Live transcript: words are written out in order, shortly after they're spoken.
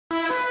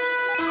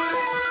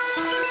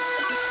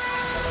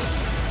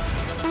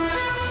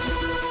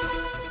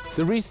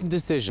The recent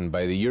decision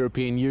by the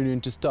European Union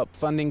to stop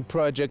funding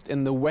projects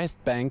in the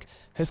West Bank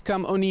has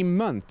come only a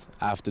month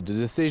after the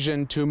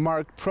decision to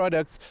mark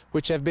products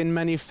which have been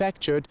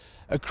manufactured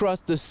across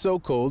the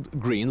so-called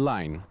Green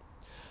Line.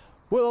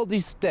 Will all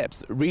these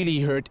steps really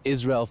hurt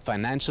Israel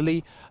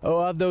financially,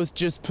 or are those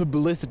just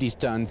publicity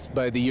stunts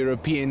by the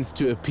Europeans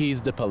to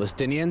appease the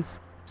Palestinians?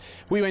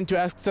 We went to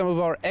ask some of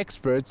our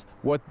experts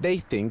what they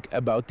think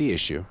about the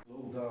issue.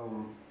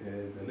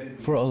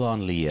 For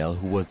Alon Liel,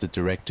 who was the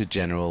Director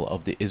General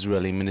of the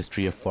Israeli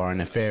Ministry of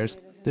Foreign Affairs,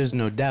 there's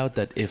no doubt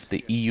that if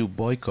the EU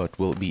boycott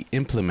will be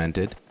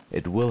implemented,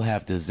 it will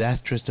have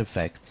disastrous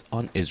effects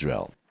on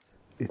Israel.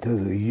 It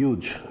has a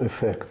huge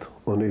effect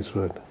on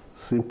Israel,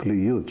 simply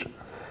huge.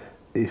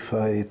 If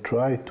I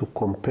try to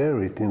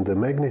compare it in the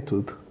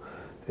magnitude,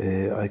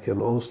 I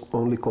can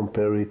only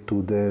compare it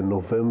to the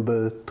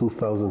November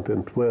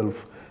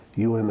 2012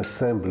 UN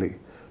Assembly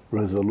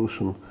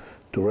resolution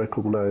to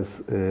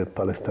recognize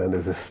Palestine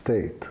as a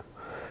state.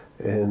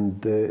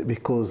 And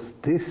because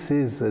this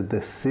is a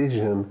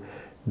decision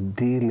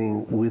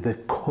dealing with the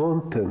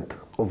content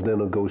of the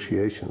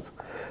negotiations.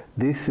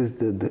 This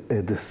is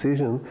a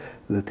decision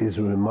that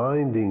is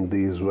reminding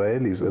the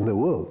Israelis and the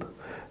world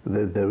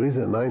that there is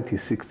a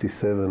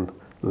 1967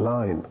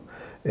 line.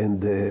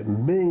 And the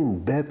main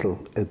battle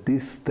at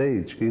this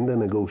stage in the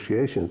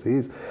negotiations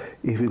is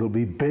if it will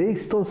be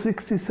based on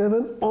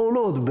 67 or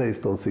not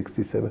based on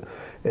 67.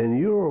 And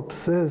Europe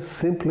says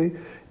simply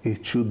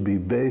it should be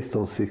based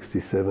on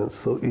 67.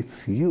 So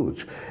it's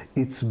huge.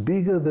 It's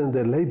bigger than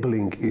the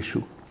labeling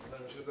issue.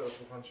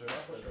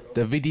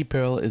 Davidi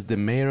Perl is the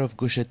mayor of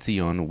Gush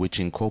Etzion, which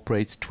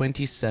incorporates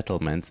 20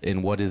 settlements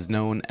in what is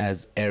known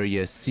as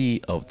Area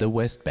C of the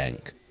West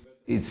Bank.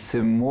 It's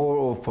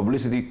more of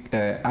publicity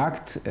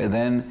act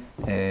than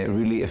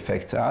really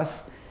affects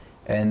us.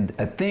 And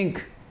I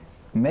think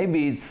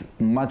maybe it's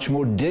much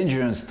more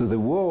dangerous to the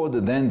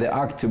world than the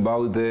act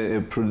about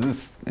the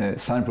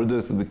signed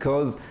products,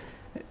 because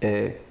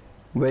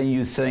when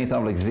you say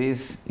something like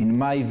this, in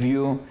my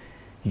view,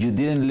 you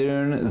didn't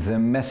learn the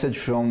message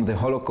from the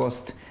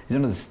Holocaust. You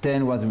don't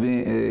understand what's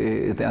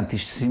been the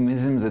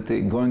anti-Semitism that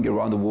is going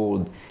around the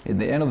world. At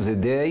the end of the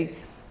day,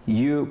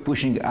 you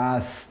pushing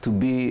us to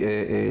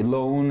be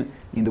alone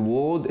in the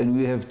world, and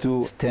we have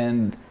to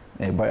stand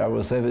by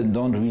ourselves and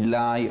don't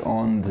rely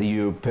on the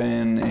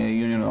European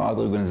Union or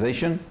other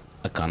organization.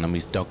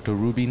 Economist Dr.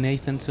 Ruby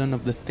Nathanson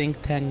of the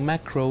think tank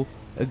Macro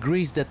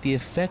agrees that the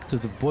effect of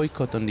the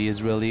boycott on the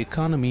Israeli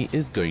economy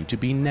is going to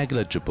be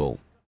negligible.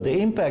 The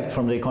impact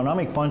from the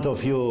economic point of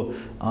view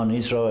on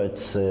Israel,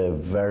 it's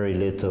very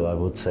little, I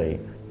would say.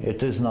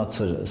 It is not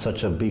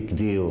such a big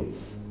deal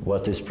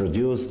what is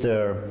produced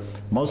there.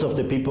 Most of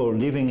the people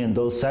living in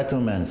those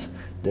settlements,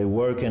 they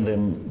work in the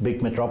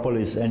big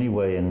metropolis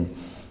anyway, in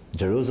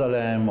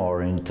Jerusalem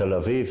or in Tel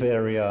Aviv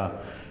area.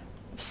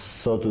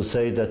 So to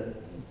say that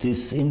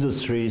these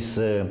industries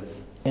in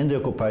the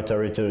occupied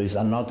territories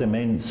are not the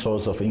main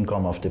source of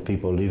income of the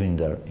people living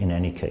there in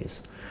any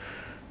case.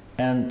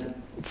 And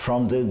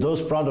from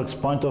those products'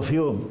 point of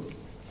view,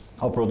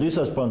 or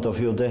producers' point of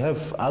view, they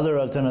have other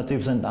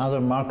alternatives and other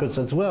markets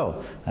as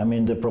well. I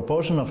mean, the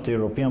proportion of the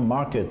European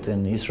market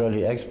in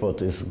Israeli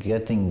export is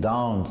getting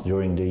down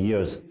during the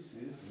years.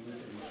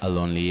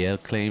 Alon Liel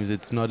claims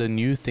it's not a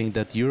new thing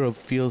that Europe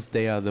feels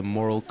they are the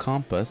moral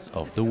compass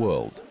of the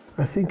world.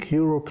 I think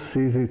Europe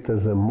sees it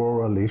as a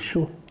moral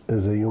issue,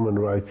 as a human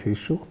rights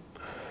issue.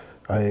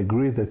 I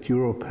agree that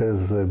Europe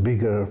has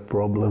bigger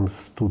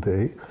problems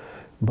today,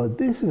 but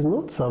this is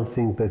not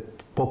something that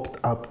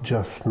popped up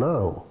just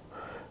now.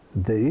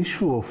 The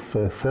issue of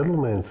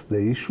settlements, the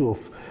issue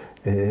of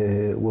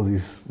what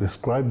is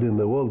described in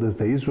the world as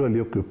the Israeli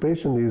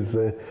occupation is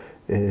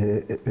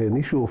an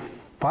issue of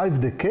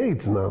 5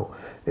 decades now,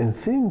 and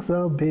things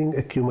are being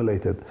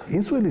accumulated.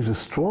 Israel is a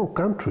strong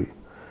country.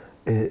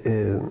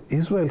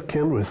 Israel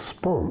can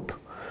respond,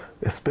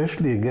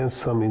 especially against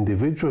some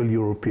individual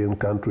European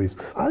countries.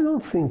 I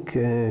don't think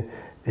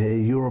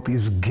Europe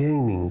is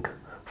gaining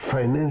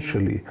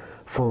financially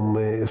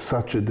from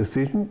such a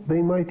decision.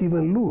 They might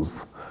even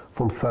lose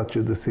from such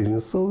a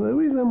decision. So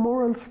there is a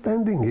moral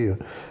standing here,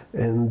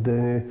 and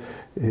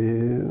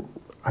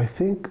I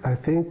think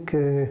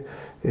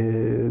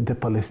the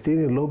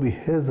Palestinian lobby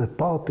has a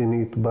part in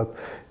it, but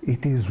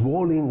it is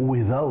walling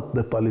without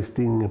the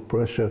Palestinian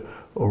pressure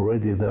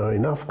already. There are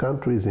enough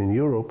countries in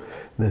Europe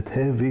that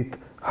have it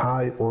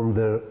high on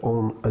their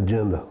own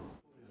agenda.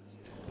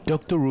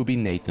 Dr. Ruby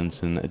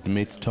Nathanson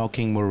admits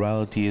talking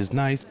morality is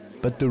nice,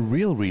 but the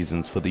real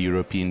reasons for the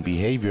European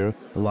behavior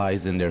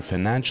lies in their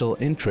financial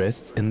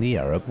interests in the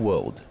Arab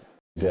world.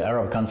 The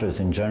Arab countries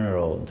in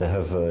general, they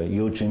have a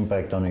huge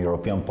impact on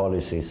European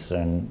policies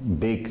and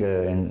big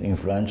and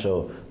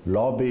influential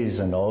lobbies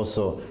and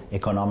also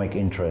economic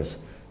interests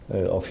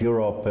of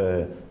Europe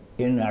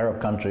in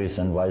Arab countries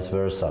and vice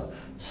versa.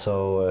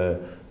 So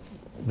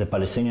the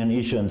Palestinian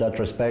issue in that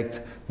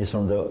respect is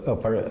from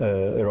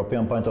the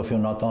European point of view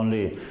not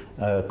only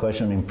a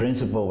question in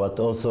principle, but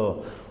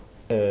also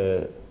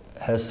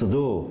has to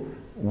do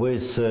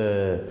with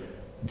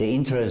the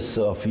interests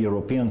of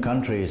European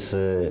countries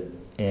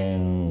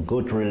in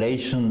good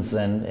relations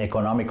and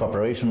economic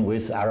cooperation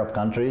with Arab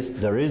countries.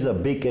 There is a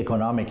big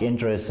economic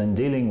interest in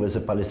dealing with the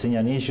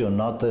Palestinian issue,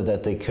 not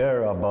that they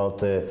care about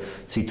the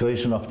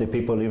situation of the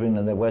people living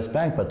in the West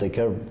Bank, but they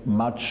care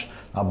much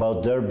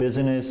about their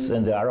business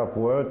in the Arab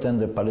world, and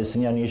the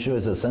Palestinian issue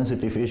is a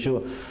sensitive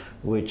issue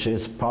which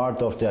is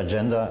part of the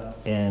agenda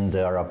in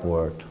the Arab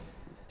world.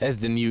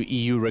 As the new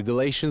EU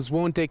regulations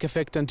won't take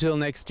effect until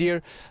next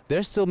year, there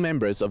are still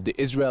members of the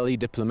Israeli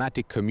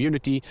diplomatic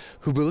community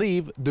who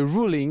believe the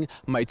ruling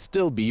might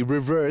still be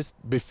reversed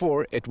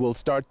before it will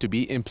start to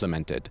be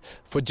implemented.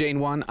 For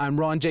Jane 1, I'm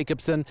Ron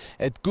Jacobson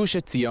at Gush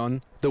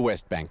Etzion, the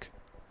West Bank.